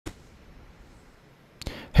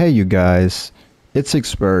Hey you guys, it's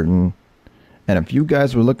Expertin, and if you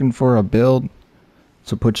guys were looking for a build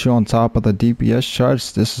to put you on top of the DPS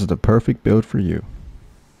charts, this is the perfect build for you.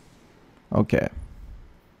 Okay.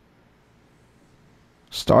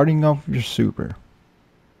 Starting off with your super.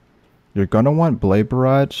 You're gonna want Blade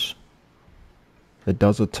Barrage. It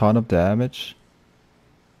does a ton of damage,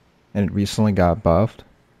 and it recently got buffed.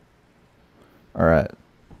 Alright,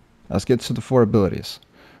 let's get to the 4 abilities.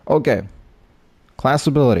 Okay, class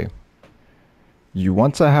ability. You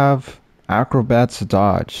want to have Acrobat's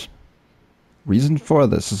Dodge. Reason for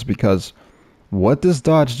this is because what this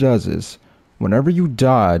dodge does is, whenever you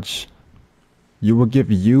dodge, you will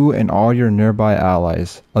give you and all your nearby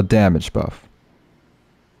allies a damage buff,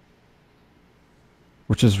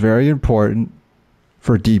 which is very important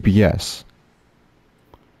for DPS.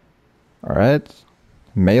 Alright,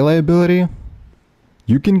 melee ability.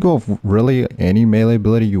 You can go with really any melee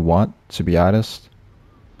ability you want, to be honest.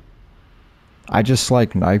 I just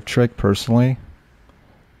like Knife Trick personally,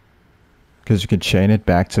 because you can chain it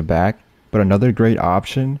back to back. But another great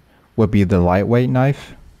option would be the lightweight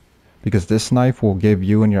knife, because this knife will give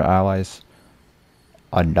you and your allies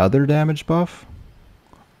another damage buff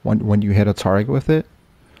when you hit a target with it.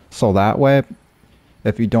 So that way,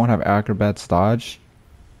 if you don't have Acrobat's Dodge,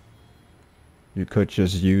 you could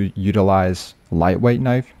just utilize lightweight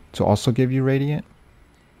knife to also give you radiant.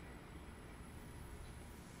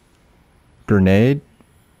 Grenade.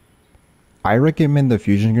 I recommend the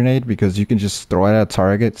fusion grenade because you can just throw it at a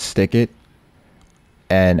target, stick it,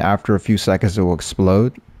 and after a few seconds it will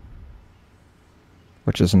explode,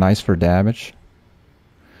 which is nice for damage.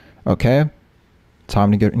 Okay,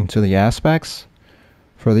 time to get into the aspects.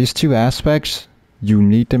 For these 2 aspects, you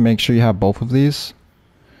need to make sure you have both of these.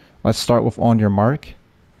 Let's start with on your mark.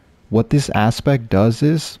 What this aspect does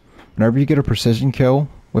is, whenever you get a precision kill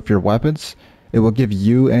with your weapons, it will give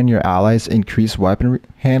you and your allies increased weapon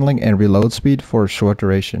handling and reload speed for a short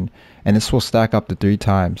duration, and this will stack up to 3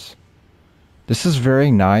 times. This is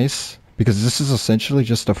very nice because this is essentially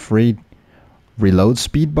just a free reload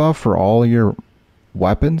speed buff for all your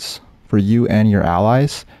weapons for you and your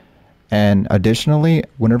allies. And additionally,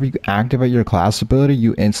 whenever you activate your class ability,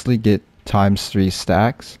 you instantly get ×3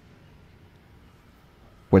 stacks,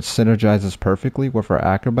 which synergizes perfectly with our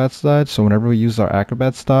Acrobat's Dodge. So whenever we use our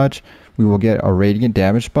Acrobat's Dodge, we will get a radiant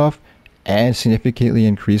damage buff and significantly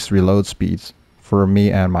increased reload speeds for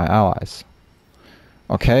me and my allies.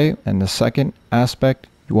 Okay, and the second aspect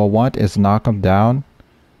you will want is Knock 'em Down.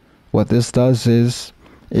 What this does is,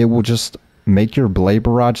 it will just make your Blade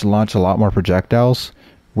Barrage launch a lot more projectiles,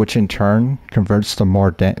 which in turn converts to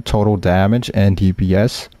more total damage and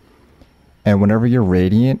DPS. And whenever you're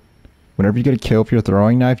radiant, whenever you get a kill with your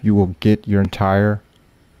throwing knife, you will get your entire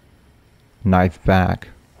knife back,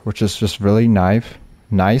 which is just really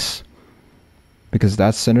nice, because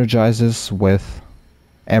that synergizes with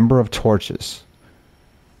Ember of Torches.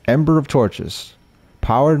 Ember of Torches.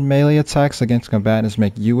 Powered melee attacks against combatants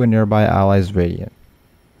make you and nearby allies radiant.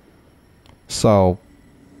 So,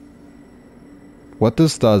 what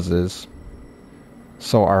this does is,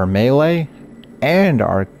 so our melee and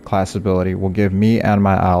our class ability will give me and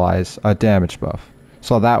my allies a damage buff.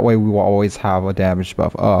 So that way we will always have a damage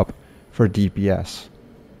buff up for DPS.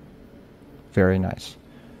 Very nice.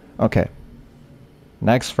 Okay.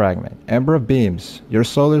 Next fragment. Ember of Beams. Your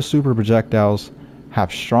solar super projectiles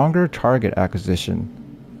have stronger target acquisition.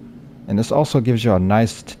 And this also gives you a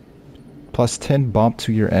nice +10 bump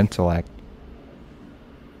to your intellect.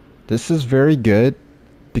 This is very good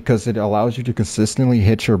because it allows you to consistently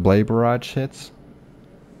hit your Blade Barrage hits,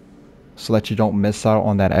 so that you don't miss out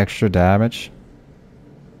on that extra damage.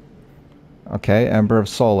 Okay, Ember of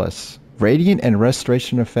Solace. Radiant and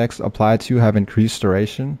Restoration effects applied to have increased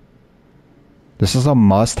duration. This is a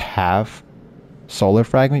must-have solar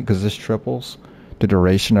fragment because this triples the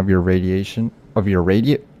duration of your radiant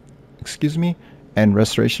and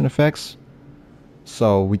restoration effects.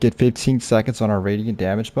 So we get 15 seconds on our radiant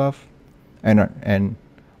damage buff, and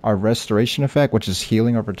our restoration effect, which is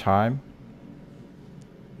healing over time,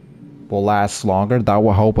 will last longer. That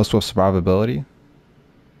will help us with survivability.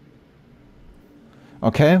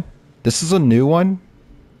 Okay, this is a new one.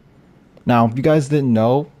 Now, if you guys didn't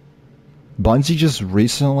know, Bungie just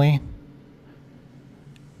recently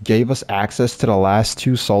gave us access to the last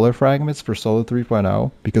 2 solar fragments for Solar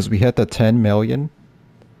 3.0 because we hit the 10 million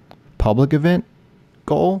public event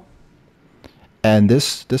goal. And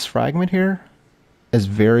this fragment here is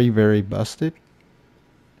very busted,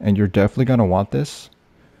 and you're definitely gonna want this.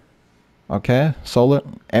 Okay, Solar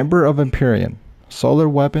Ember of Empyrean. Solar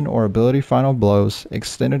weapon or ability final blows,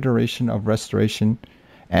 extended duration of restoration,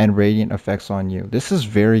 and radiant effects on you. This is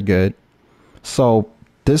very good. So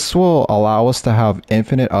this will allow us to have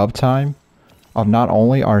infinite uptime of not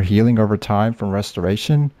only our healing over time from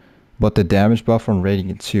restoration, but the damage buff from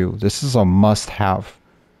radiant too. This is a must-have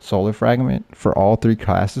solar fragment for all three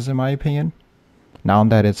classes in my opinion, now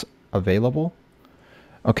that it's available.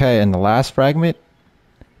 Okay, and the last fragment,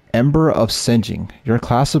 Ember of Singeing. Your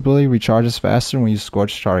class ability recharges faster when you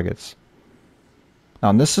scorch targets.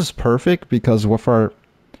 Now this is perfect because with our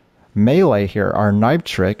melee here, our knife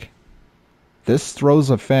trick, this throws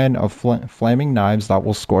a fan of flaming knives that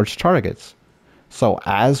will scorch targets. So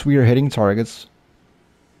as we are hitting targets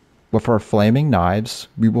with our flaming knives,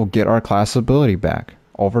 we will get our class ability back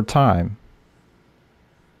over time.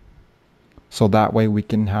 So that way we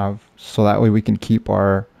can keep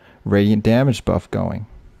our radiant damage buff going.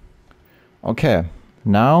 Okay,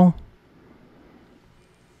 now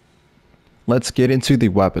let's get into the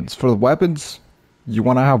weapons. For the weapons, you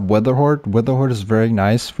want to have Witherhoard. Witherhoard is very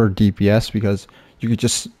nice for DPS because you could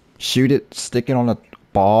just shoot it, stick it on a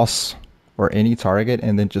boss or any target,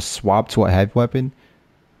 and then just swap to a heavy weapon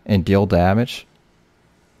and deal damage.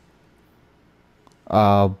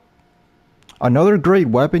 Another great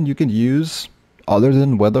weapon you can use other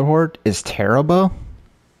than Witherhoard is Terriba.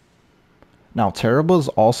 Now Terriba is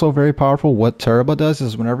also very powerful. What Terriba does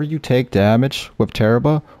is whenever you take damage with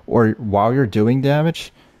Terriba, or while you're doing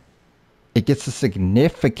damage, it gets a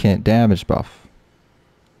significant damage buff.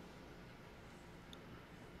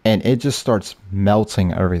 And it just starts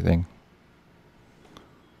melting everything.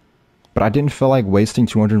 But I didn't feel like wasting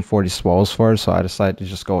 240 swells for it, so I decided to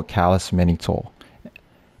just go with Callous Mini Toll.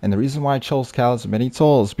 And the reason why I chose Callous Mini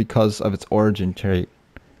Toll is because of its origin trait.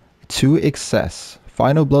 To excess.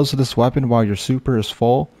 Final blows of this weapon while your super is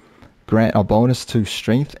full grant a bonus to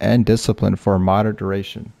strength and discipline for a moderate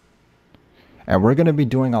duration. And we're going to be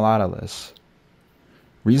doing a lot of this.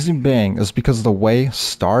 Reason being is because of the way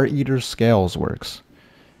Star Eater Scales works.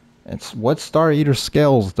 And what Star Eater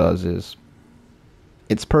Scales does is,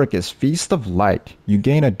 its perk is Feast of Light. You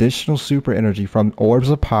gain additional super energy from orbs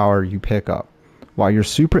of power you pick up. While your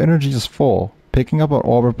super energy is full, picking up an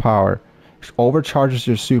orb of power overcharges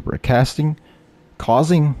your super,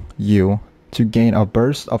 causing you to gain a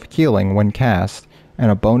burst of healing when cast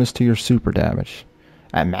and a bonus to your super damage.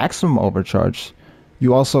 At maximum overcharge,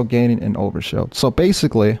 you also gain an overshield. So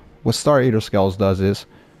basically, what Star Eater Scales does is,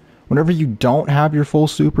 whenever you don't have your full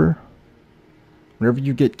super, whenever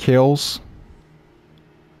you get kills,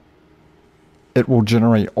 it will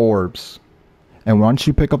generate orbs. And once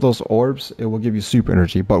you pick up those orbs, it will give you super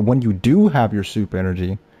energy. But when you do have your super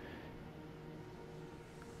energy,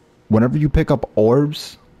 whenever you pick up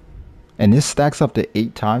orbs, and this stacks up to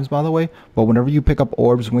 8 times by the way, but whenever you pick up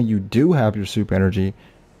orbs when you do have your super energy,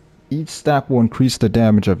 each stack will increase the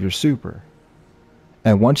damage of your super.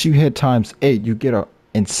 And once you hit times 8, you get an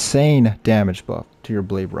insane damage buff to your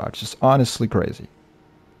Blade Barrage. Just honestly crazy.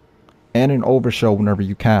 And an overshield whenever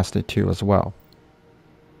you cast it too as well.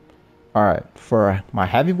 Alright, for my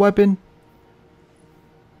heavy weapon,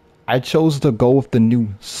 I chose to go with the new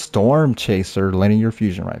Storm Chaser linear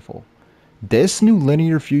fusion rifle. This new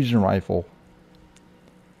linear fusion rifle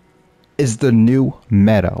is the new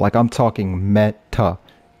meta. Like, I'm talking meta.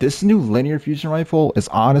 This new linear fusion rifle is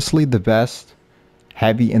honestly the best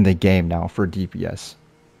heavy in the game now for DPS.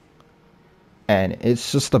 And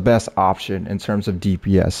it's just the best option in terms of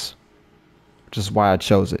DPS. Which is why I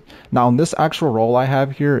chose it. Now, this actual role I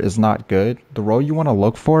have here is not good. The role you want to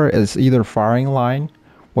look for is either firing line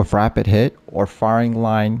with rapid hit or firing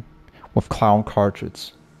line with clown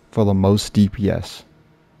cartridge for the most DPS.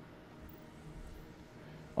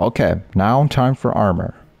 Okay, now time for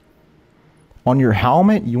armor. On your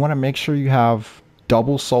helmet, you want to make sure you have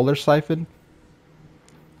double solar siphon.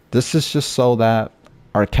 This is just so that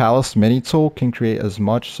our Callous Mini Tool can create as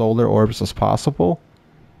much solar orbs as possible.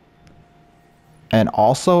 And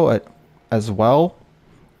also, as well,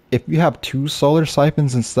 if you have 2 solar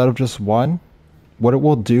siphons instead of just 1, what it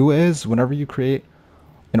will do is, whenever you create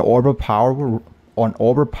an orb of power,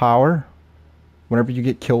 whenever you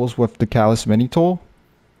get kills with the Callous Mini Tool,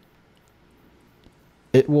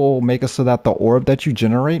 it will make it so that the orb that you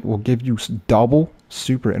generate will give you double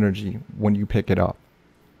super energy when you pick it up.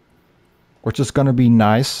 Which is going to be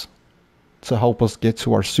nice to help us get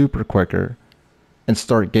to our super quicker and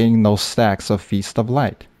start gaining those stacks of Feast of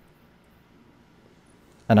Light.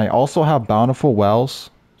 And I also have Bountiful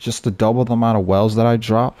Wells, just to double the amount of wells that I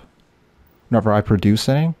drop whenever I produce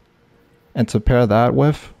any. And to pair that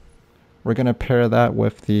with, we're going to pair that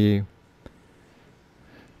with the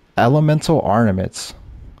Elemental Ornaments.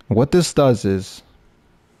 What this does is,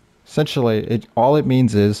 essentially, all it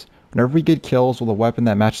means is, Whenever we get kills with a weapon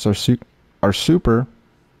that matches our super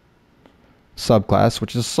subclass,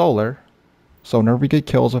 which is solar, so whenever we get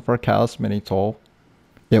kills with our Callous Mini Tool,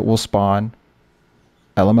 it will spawn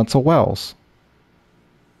elemental wells.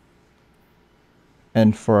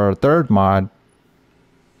 And for our third mod,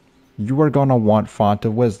 you are going to want Font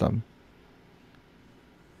of Wisdom.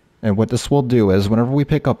 And what this will do is whenever we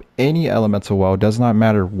pick up any elemental well, does not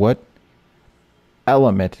matter what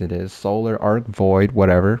element it is, solar, arc, void,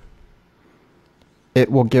 whatever, it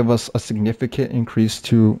will give us a significant increase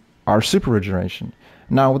to our super regeneration.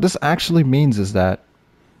 Now what this actually means is that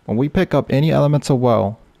when we pick up any elemental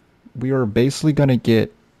well, we are basically going to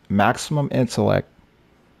get maximum intellect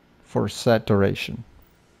for a set duration.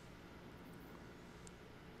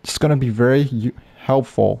 It's going to be very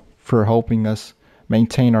helpful for helping us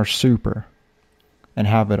maintain our super and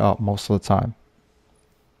have it up most of the time.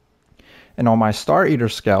 And on my Star Eater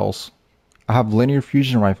scales, I have Linear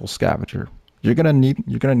Fusion Rifle Scavenger. You're gonna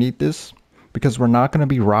need this because we're not gonna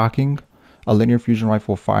be rocking a Linear Fusion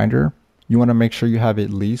Rifle Finder. You want to make sure you have at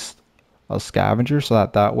least a Scavenger so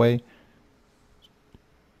that way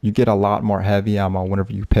you get a lot more heavy ammo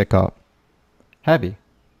whenever you pick up heavy.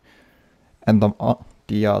 And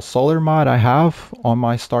the solar mod I have on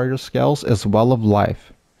my Star Eater scales is Well of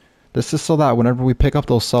Life. This is so that whenever we pick up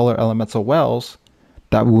those solar elemental wells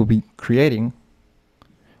that we will be creating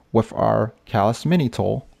with our Callous Mini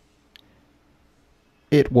Tool,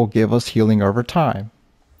 it will give us healing over time,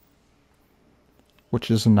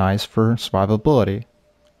 which is nice for survivability.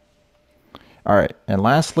 Alright, and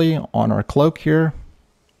lastly on our cloak here.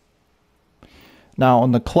 Now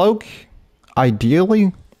on the cloak,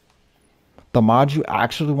 ideally the mod you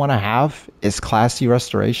actually want to have is Classy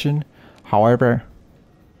Restoration. However,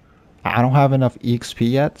 I don't have enough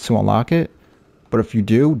EXP yet to unlock it, but if you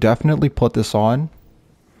do, definitely put this on.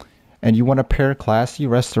 And you want to pair Classy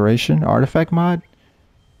Restoration artifact mod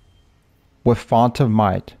with Font of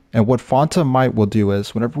Might. And what Font of Might will do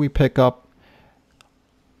is whenever we pick up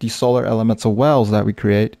the solar elemental wells that we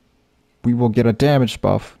create, we will get a damage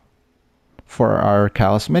buff for our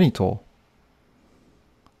Callous Mini Tool.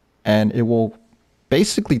 And it will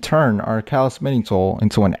basically turn our Callous Mini Tool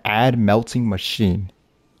into an ad melting machine.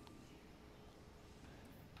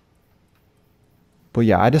 But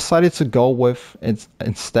yeah, I decided to go with,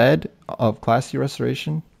 instead of Classy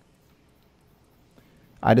Restoration,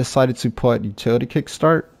 I decided to put Utility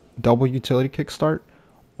Kickstart, double Utility Kickstart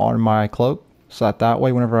on my cloak, so that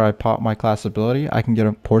way whenever I pop my class ability, I can get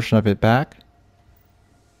a portion of it back,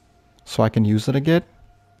 so I can use it again,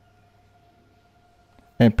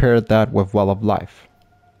 and pair that with Well of Life.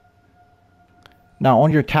 Now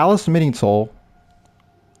on your Callous Mini Tool,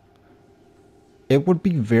 it would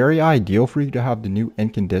be very ideal for you to have the new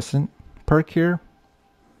Incandescent perk here,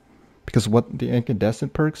 because what the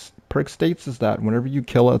Incandescent perk states is that whenever you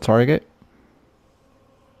kill a target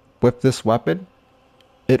with this weapon,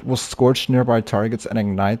 it will scorch nearby targets and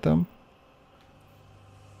ignite them,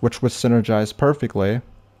 which would synergize perfectly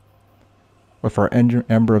with our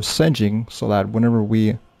Ember of Singeing, so that whenever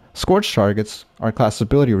we scorch targets, our class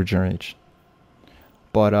ability regenerates.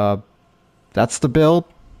 But that's the build.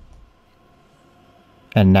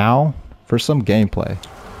 And now for some gameplay.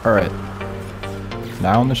 Alright,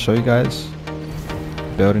 now I'm going to show you guys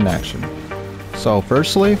build in action. So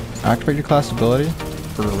firstly, activate your class ability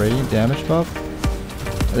for a radiant damage buff.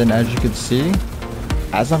 And then as you can see,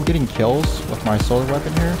 as I'm getting kills with my solar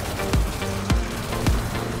weapon here,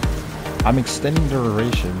 I'm extending the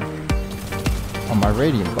duration on my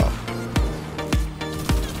radiant buff.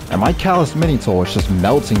 And my Callous Mini Tool is just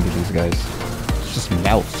melting to these guys. It just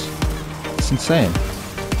melts. It's insane.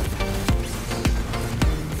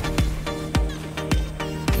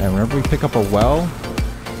 And whenever we pick up a well,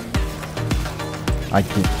 I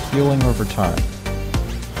keep healing over time.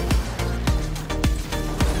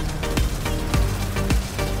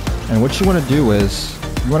 And what you want to do is,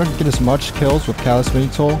 you want to get as much kills with Callous Mini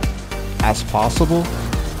Tool as possible,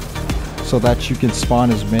 so that you can spawn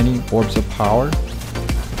as many orbs of power,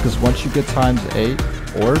 because once you get times 8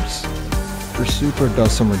 orbs, your super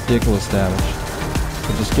does some ridiculous damage.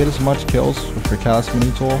 So just get as much kills with your Callous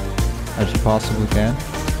Mini Tool as you possibly can.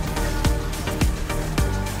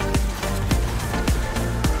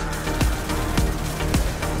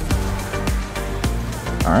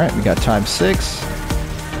 Alright, we got times 6.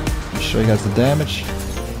 Let me show you guys the damage.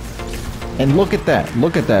 And look at that,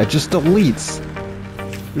 it just deletes.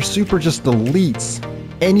 Your super just deletes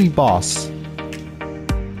any boss.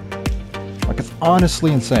 Like, it's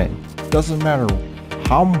honestly insane. Doesn't matter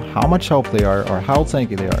how much health they are or how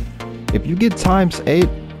tanky they are. If you get times 8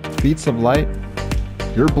 feats of light,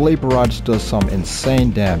 Your Blade Barrage does some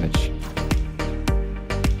insane damage.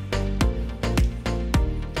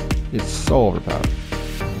 It's so overpowered.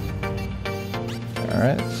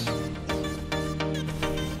 Alright.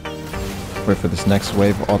 Wait for this next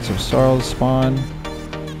wave of Altar of Sorrow to spawn.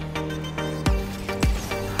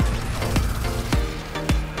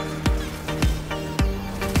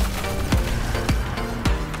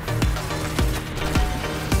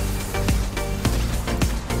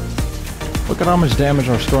 Look at how much damage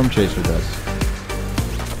our Storm Chaser does.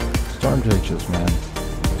 Storm Chasers, man.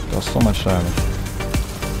 Does so much damage.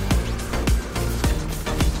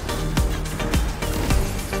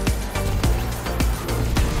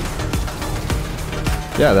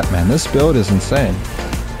 Yeah, this build is insane.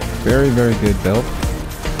 Very, very good build.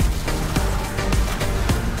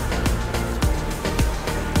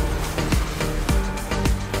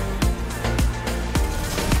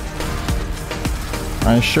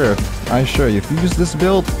 I assure you, if you use this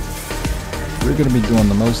build, you're gonna be doing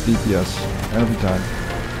the most DPS every time.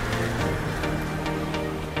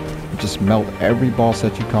 You just melt every boss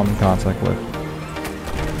that you come in contact with.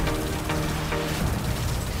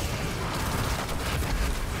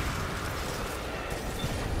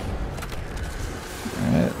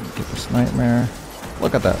 Alright, get this nightmare.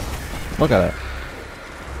 Look at that. Look at that.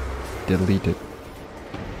 Delete it.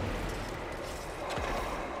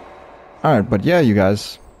 Alright, but yeah, you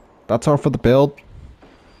guys. That's all for the build.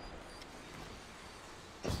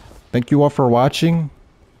 Thank you all for watching.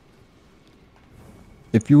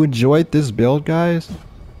 If you enjoyed this build, guys,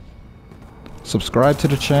 subscribe to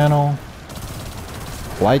the channel.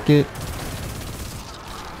 Like it.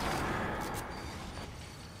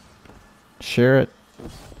 Share it.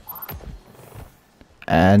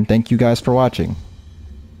 And thank you guys for watching.